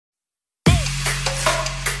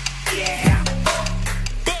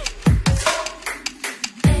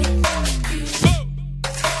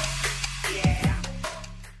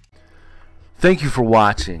Thank you for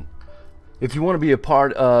watching. If you want to be a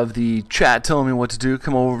part of the chat telling me what to do,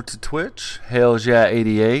 come over to Twitch,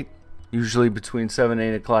 HailsYeah88, usually between 7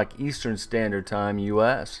 and 8 o'clock Eastern Standard Time,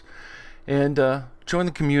 U.S. And join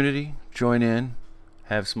the community, join in,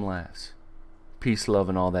 have some laughs. Peace, love,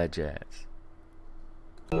 and all that jazz.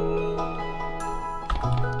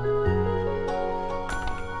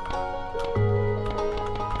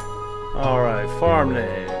 Alright, farm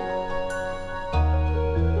name.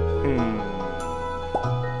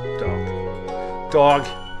 Dog.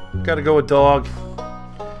 Gotta go with dog.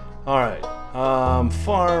 Alright.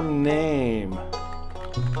 Farm name.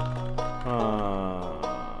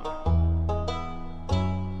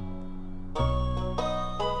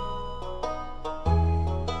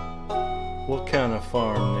 What kind of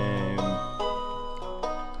farm name?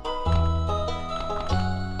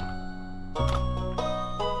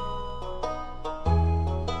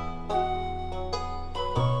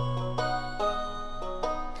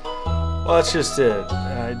 Well, that's just it.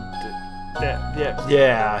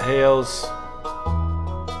 Yeah, Hails,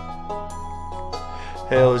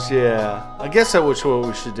 yeah. I guess that was what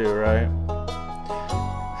we should do, right?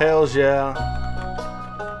 Hails, yeah.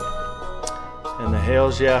 And the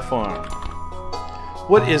Hails, yeah farm.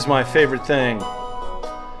 What is my favorite thing?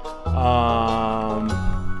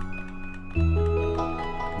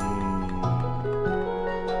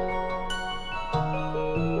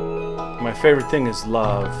 My favorite thing is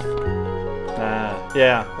love.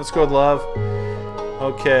 Yeah, let's go with love.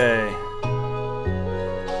 Okay.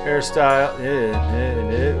 Hairstyle.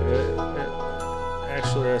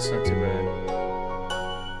 Actually, that's not too bad.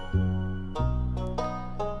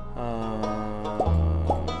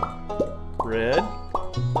 Red.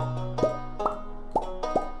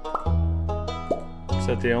 Is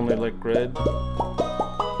that the only like red?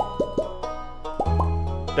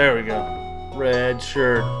 There we go. Red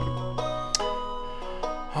shirt.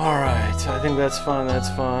 Alright, I think that's fine, that's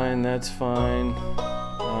fine, that's fine.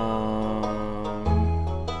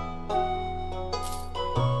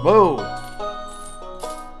 Whoa!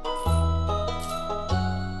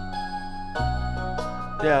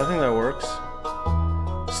 Yeah, I think that works.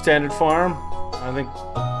 Standard farm? I think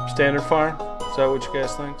standard farm? Is that what you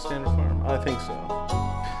guys think? Standard farm? I think so.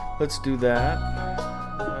 Let's do that.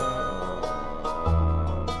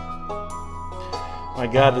 My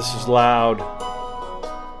God, this is loud.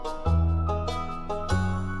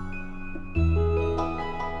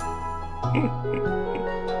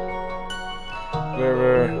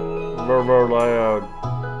 Very loud.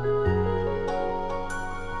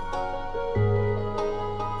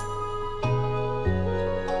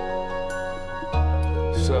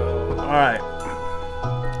 So, alright.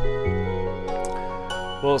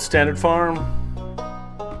 Well, standard farm.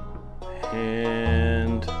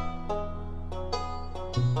 And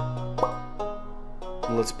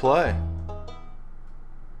let's play.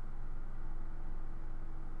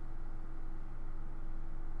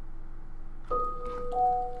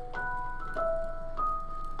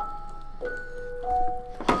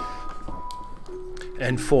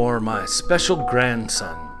 And for my special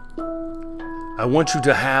grandson, I want you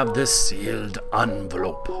to have this sealed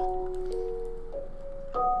envelope.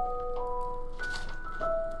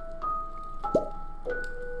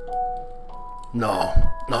 No,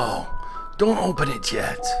 don't open it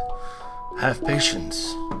yet. Have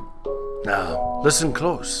patience. Now, listen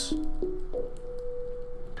close.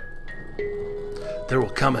 There will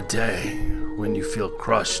come a day when you feel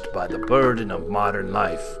crushed by the burden of modern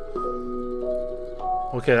life.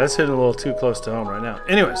 Okay, that's hitting a little too close to home right now.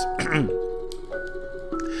 Anyways.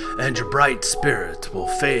 And your bright spirit will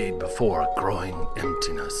fade before a growing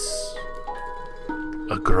emptiness.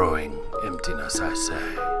 A growing emptiness, I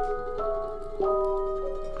say.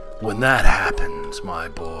 When that happens, my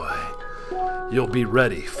boy, you'll be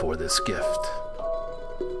ready for this gift.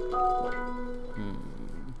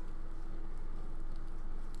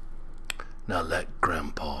 Now let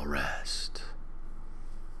Grandpa rest.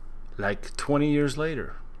 Like 20 years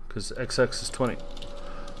later, because XX is 20.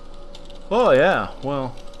 Oh yeah,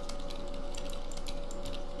 well.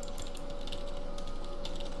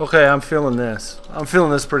 Okay, I'm feeling this. I'm feeling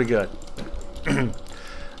this pretty good.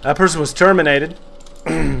 That person was terminated.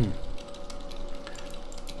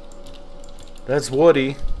 That's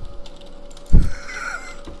Woody.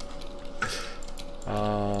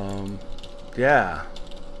 Yeah.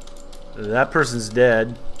 That person's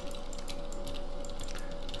dead.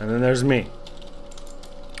 And then there's me.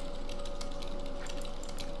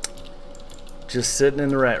 Just sitting in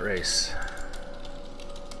the rat race.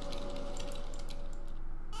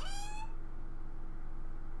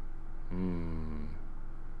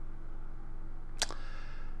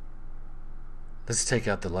 Let's take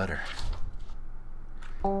out the letter.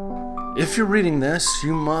 If you're reading this,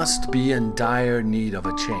 you must be in dire need of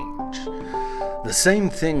a change. The same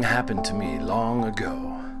thing happened to me long ago.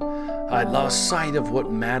 I lost sight of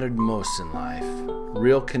what mattered most in life,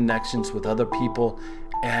 real connections with other people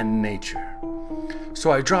and nature.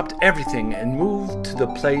 So I dropped everything and moved to the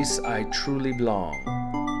place I truly belong.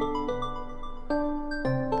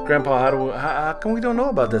 Grandpa, how come we don't know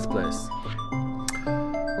about this place?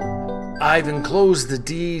 I've enclosed the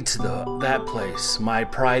deed to that place, my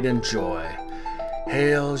pride and joy.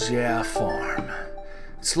 Hales Yeah Farm.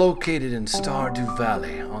 It's located in Stardew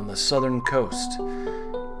Valley on the southern coast.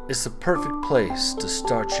 It's the perfect place to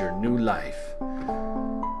start your new life.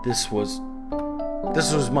 This was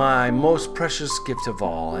my most precious gift of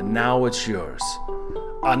all, and now it's yours.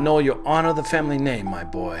 I know you'll honor the family name, my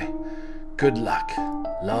boy. Good luck.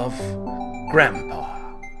 Love, Grandpa.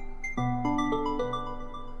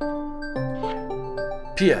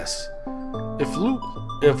 P.S. If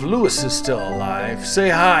Lewis is still alive, say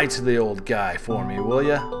hi to the old guy for me, will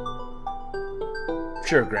ya?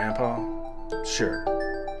 Sure, Grandpa. Sure.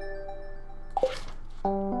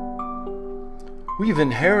 We've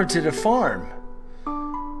inherited a farm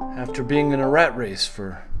after being in a rat race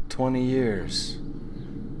for 20 years.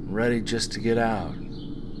 Ready just to get out.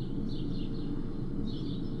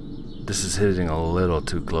 This is hitting a little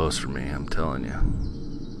too close for me, I'm telling you.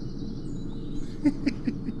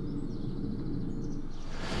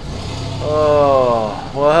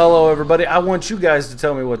 Oh, well, hello everybody. I want you guys to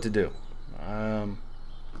tell me what to do. I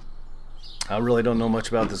really don't know much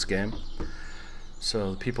about this game.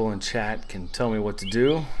 So the people in chat can tell me what to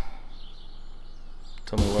do.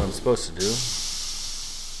 Tell me what I'm supposed to do.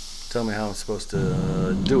 Tell me how I'm supposed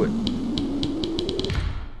to do it.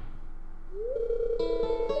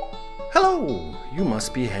 Hello! You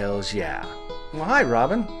must be Hales Yeah. Well, hi,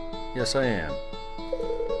 Robin. Yes, I am.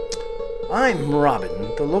 I'm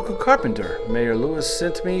Robin, the local carpenter. Mayor Lewis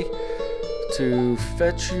sent me to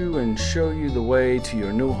fetch you and show you the way to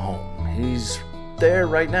your new home. He's there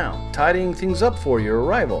right now, tidying things up for your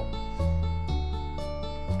arrival.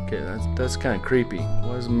 Okay, that's kind of creepy.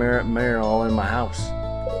 Why is Mayor all in my house?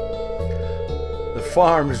 The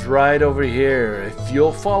farm is right over here, if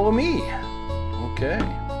you'll follow me. Okay.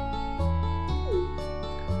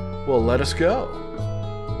 Well, let us go.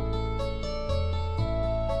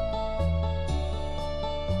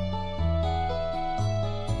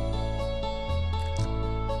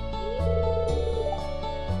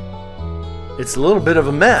 It's a little bit of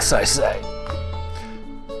a mess, I say.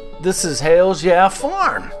 This is Hales Yeah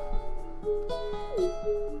Farm.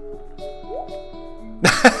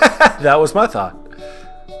 That was my thought.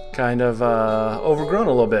 Kind of overgrown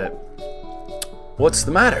a little bit. What's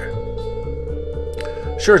the matter?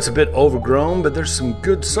 Sure, it's a bit overgrown, but there's some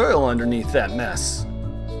good soil underneath that mess.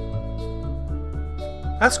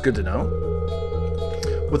 That's good to know.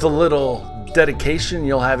 With a little dedication,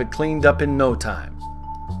 you'll have it cleaned up in no time.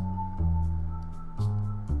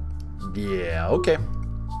 Yeah, okay.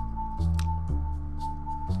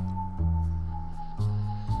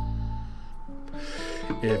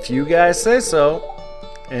 If you guys say so.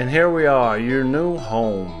 And here we are, your new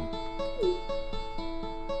home.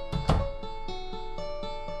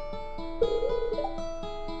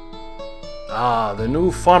 Ah, the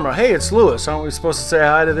new farmer. Hey, it's Lewis. Aren't we supposed to say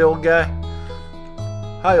hi to the old guy?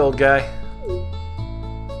 Hi, old guy.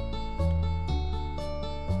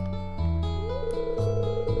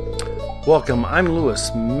 Welcome, I'm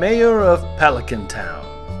Lewis, Mayor of Pelican Town.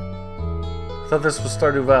 I thought this was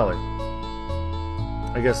Stardew Valley.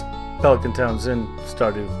 I guess Pelican Town's in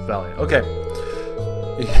Stardew Valley. Okay.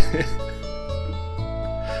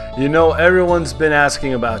 You know, everyone's been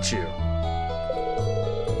asking about you.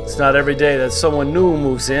 It's not every day that someone new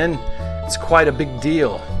moves in. It's quite a big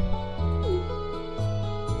deal.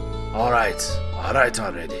 Alright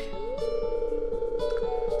already.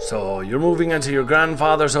 So, you're moving into your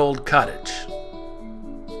grandfather's old cottage.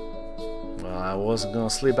 Well, I wasn't gonna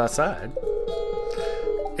sleep outside.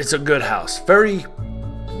 It's a good house. Very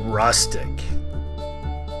rustic.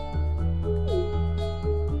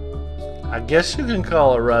 I guess you can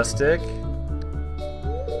call it rustic.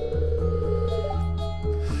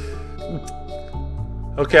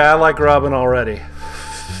 Okay, I like Robin already.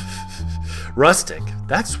 Rustic.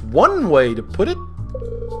 That's one way to put it.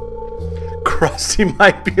 Crusty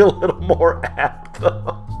might be a little more apt,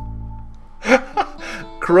 though.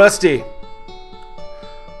 Crusty.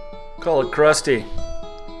 Call it crusty.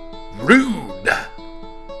 Rude.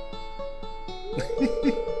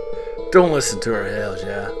 Don't listen to her, Hales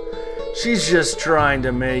Yeah. She's just trying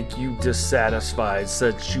to make you dissatisfied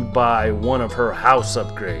so that you buy one of her house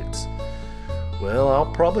upgrades. Well,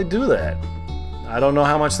 I'll probably do that. I don't know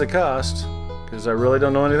how much they cost, because I really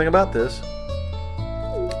don't know anything about this.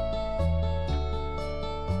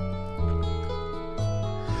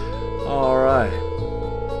 Alright.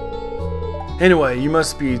 Anyway, you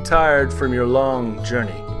must be tired from your long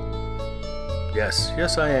journey. Yes,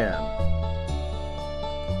 yes I am.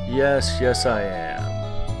 Yes, yes I am.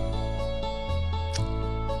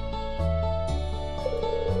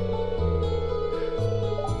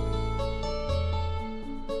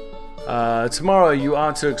 Tomorrow you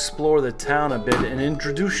ought to explore the town a bit and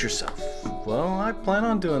introduce yourself. Well, I plan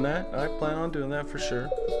on doing that. I plan on doing that for sure.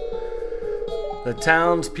 The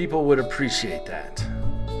townspeople would appreciate that.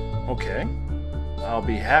 Okay. I'll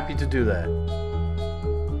be happy to do that.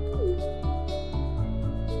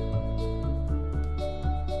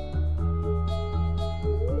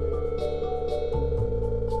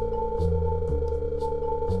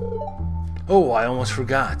 Oh, I almost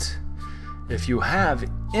forgot. If you have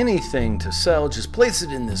anything to sell, just place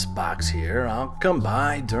it in this box here. I'll come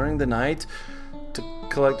by during the night to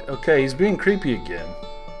collect. Okay, he's being creepy again.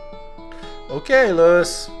 Okay,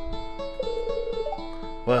 Lewis.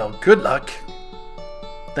 Well, good luck.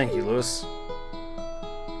 Thank you, Lewis.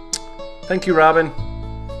 Thank you, Robin.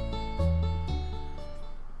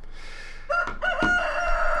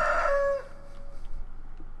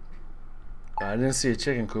 I didn't see a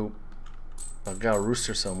chicken coop. I got a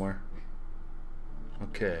rooster somewhere.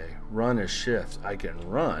 Okay, run is shift. I can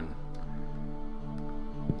run.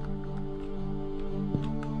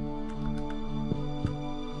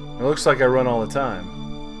 It looks like I run all the time.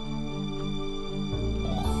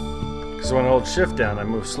 Because when I hold shift down, I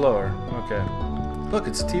move slower. Okay. Look,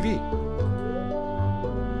 it's a TV.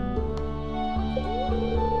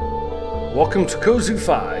 Welcome to Kozu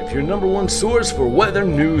 5, your #1 source for weather,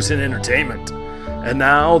 news, and entertainment. And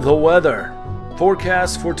now, the weather.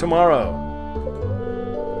 Forecast for tomorrow.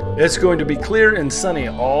 It's going to be clear and sunny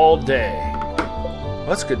all day. Well,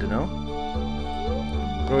 that's good to know.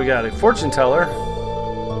 What do we got? A fortune teller.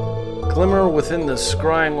 Glimmer within the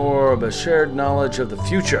scrying orb, a shared knowledge of the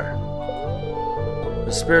future.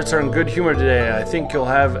 The spirits are in good humor today. I think you'll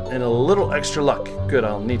have a little extra luck. Good,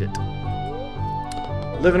 I'll need it.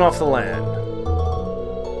 Living off the land.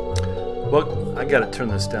 Well, I gotta turn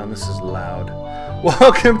this down. This is loud.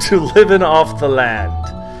 Welcome to Living Off the Land.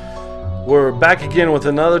 We're back again with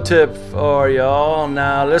another tip for y'all.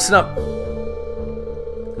 Now listen up.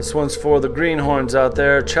 This one's for the greenhorns out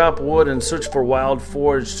there. Chop wood and search for wild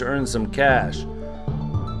forage to earn some cash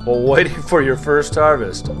while waiting for your first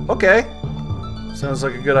harvest. Okay. Sounds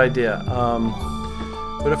like a good idea.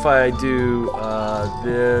 What if I do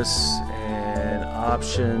this and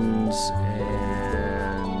options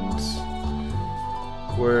and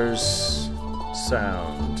where's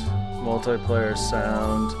sound? Multiplayer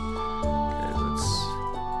sound.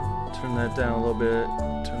 Turn that down a little bit,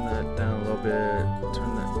 turn that down a little bit,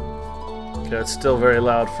 turn that... Okay, it's still very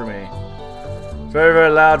loud for me. Very, very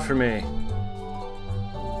loud for me.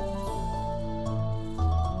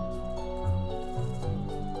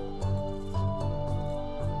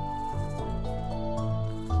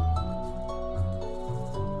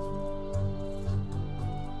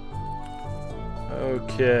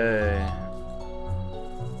 Okay.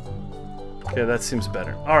 Okay, that seems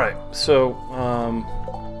better. Alright, so,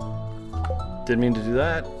 didn't mean to do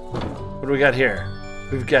that. What do we got here?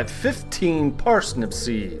 We've got 15 parsnip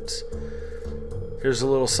seeds. Here's a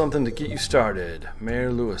little something to get you started.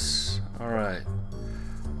 Mayor Lewis. Alright.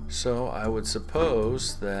 So I would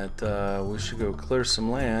suppose that we should go clear some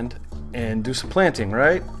land and do some planting,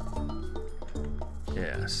 right?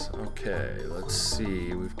 Yes. Okay, let's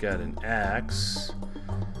see. We've got an axe.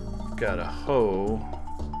 We've got a hoe.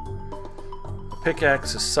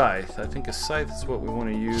 Pickaxe, a scythe. I think a scythe is what we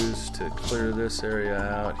want to use to clear this area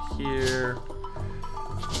out here.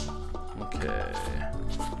 Okay.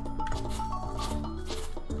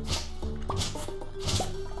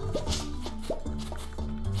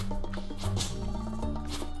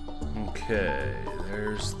 Okay,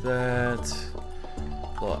 there's that.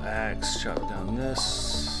 Little axe, chop down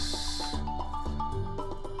this.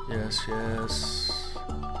 Yes, yes.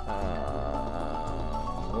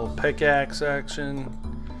 Little pickaxe action.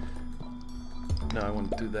 No, I want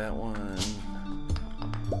to do that one.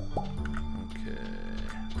 Okay.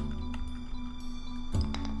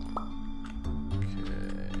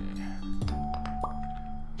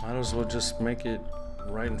 Might as well just make it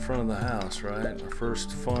right in front of the house, right? Our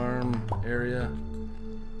first farm area.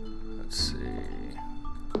 Let's see.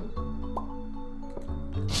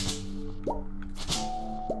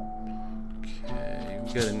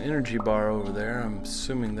 Got an energy bar over there. I'm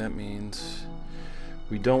assuming that means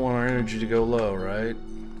We don't want our energy to go low, right?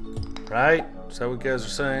 Right? Is that what you guys are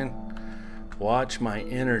saying? Watch my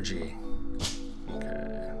energy.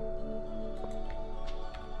 Okay.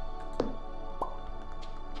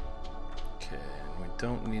 Okay, and we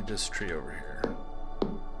don't need this tree over here.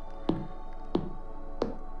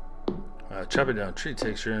 Chopping down a tree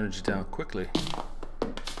takes your energy down quickly.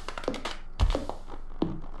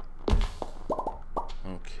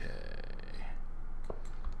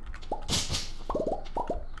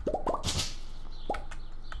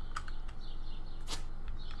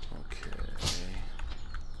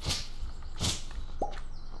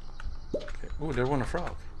 Oh, there went a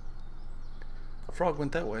frog. A frog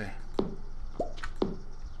went that way.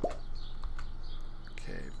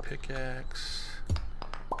 Okay, pickaxe.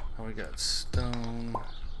 Now we got stone.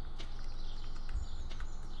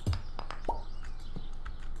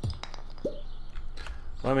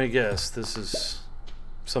 Let me guess, this is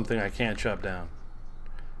something I can't chop down.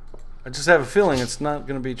 I just have a feeling it's not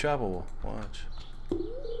going to be choppable. Watch.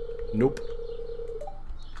 Nope.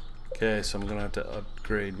 Okay, so I'm going to have to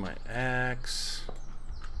upgrade my axe.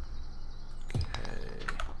 Okay.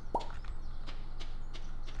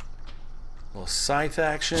 Little scythe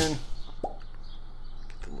action.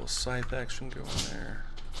 Get the little scythe action going there.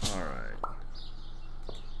 Alright.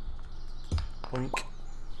 Boink.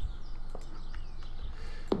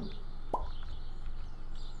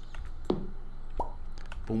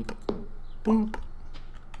 Boom. Boom.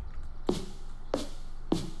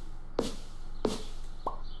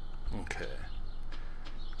 Okay.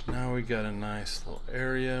 Now we got a nice little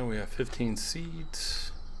area. We have 15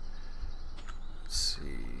 seeds. Let's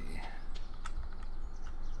see.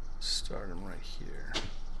 Start them right here.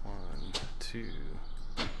 1, 2,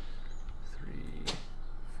 3,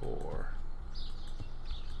 4,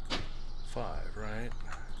 5, right?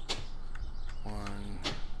 1,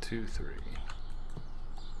 2, 3.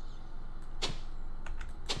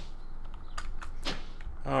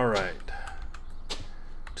 All right.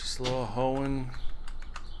 Just a little hoeing.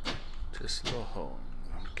 Just a little hoeing.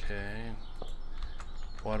 Okay.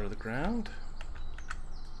 Water the ground.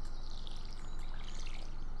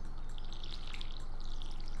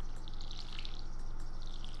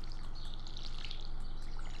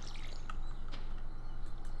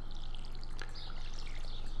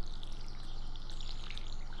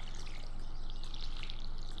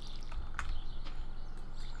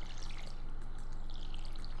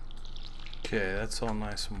 Okay, that's all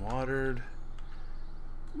nice and watered.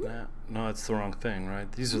 No, that's the wrong thing,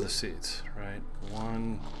 right? These are the seeds, right?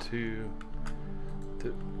 1, 2,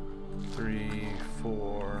 3,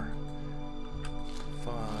 4,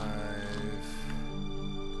 5.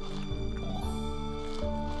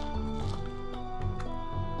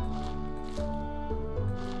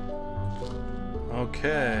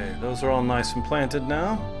 Okay, those are all nice and planted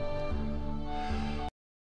now.